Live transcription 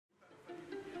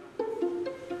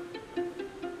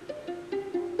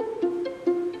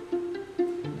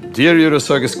Dear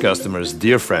Eurocircus customers,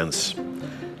 dear friends,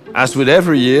 as with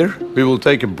every year, we will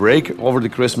take a break over the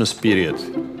Christmas period.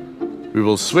 We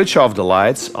will switch off the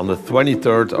lights on the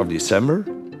 23rd of December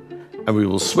and we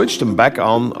will switch them back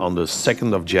on the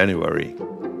 2nd of January,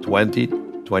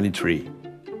 2023.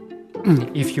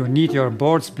 If you need your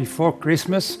boards before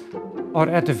Christmas or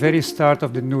at the very start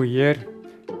of the new year,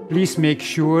 please make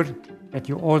sure that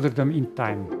you order them in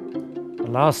time. The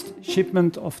last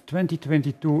shipment of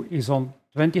 2022 is on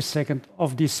 22nd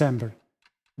of December.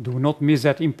 Do not miss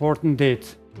that important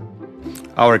date.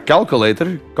 Our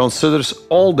calculator considers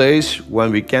all days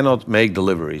when we cannot make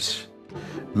deliveries,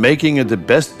 making it the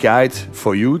best guide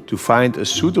for you to find a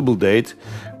suitable date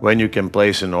when you can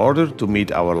place an order to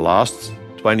meet our last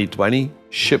 2020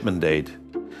 shipment date.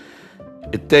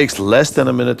 It takes less than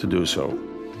a minute to do so.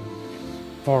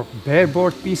 For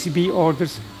bareboard PCB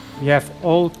orders, we have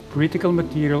all critical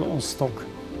material on stock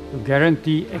to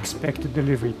guarantee expected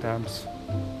delivery times.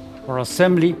 For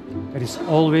assembly, there is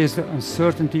always the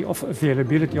uncertainty of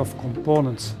availability of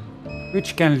components,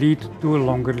 which can lead to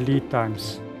longer lead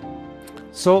times.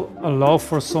 So allow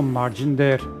for some margin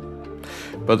there.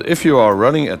 But if you are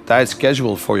running a tight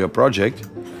schedule for your project,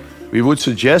 we would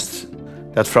suggest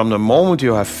that from the moment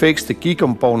you have fixed the key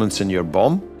components in your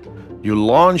BOM, you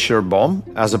launch your BOM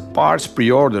as a parts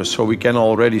pre-order so we can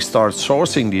already start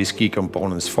sourcing these key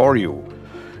components for you,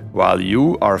 while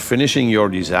you are finishing your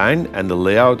design and the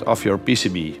layout of your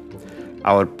PCB.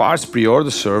 Our parts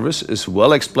pre-order service is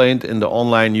well explained in the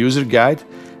online user guide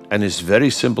and is very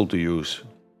simple to use.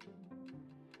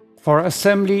 For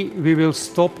assembly, we will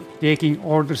stop taking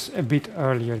orders a bit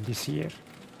earlier this year.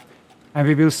 And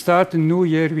we will start the new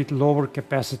year with lower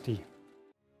capacity.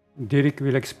 Dirk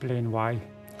will explain why.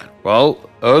 Well,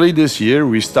 early this year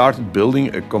we started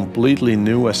building a completely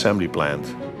new assembly plant.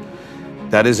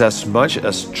 That is as much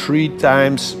as 3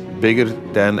 times bigger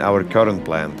than our current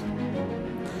plant.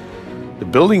 The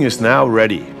building is now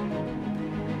ready.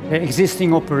 The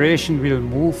existing operation will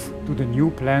move to the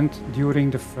new plant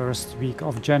during the first week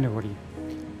of January.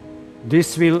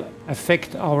 This will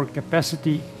affect our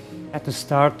capacity at the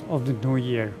start of the new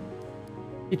year.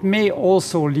 It may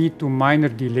also lead to minor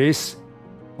delays,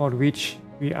 for which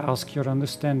we ask your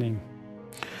understanding.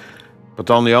 But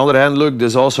on the other hand, look,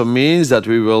 this also means that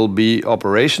we will be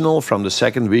operational from the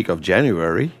second week of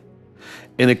January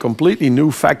in a completely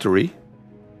new factory,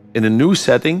 in a new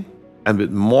setting, and with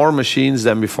more machines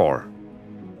than before.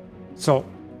 So,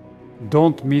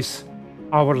 don't miss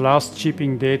our last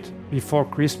shipping date before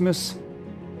Christmas.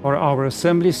 For our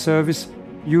assembly service,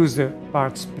 use the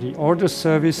parts pre-order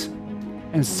service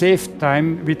and save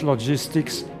time with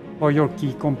logistics for your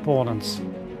key components.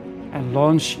 And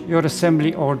launch your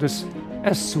assembly orders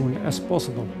as soon as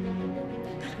possible.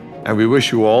 And we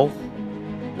wish you all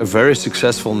a very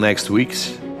successful next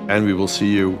weeks, and we will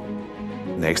see you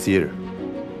next year.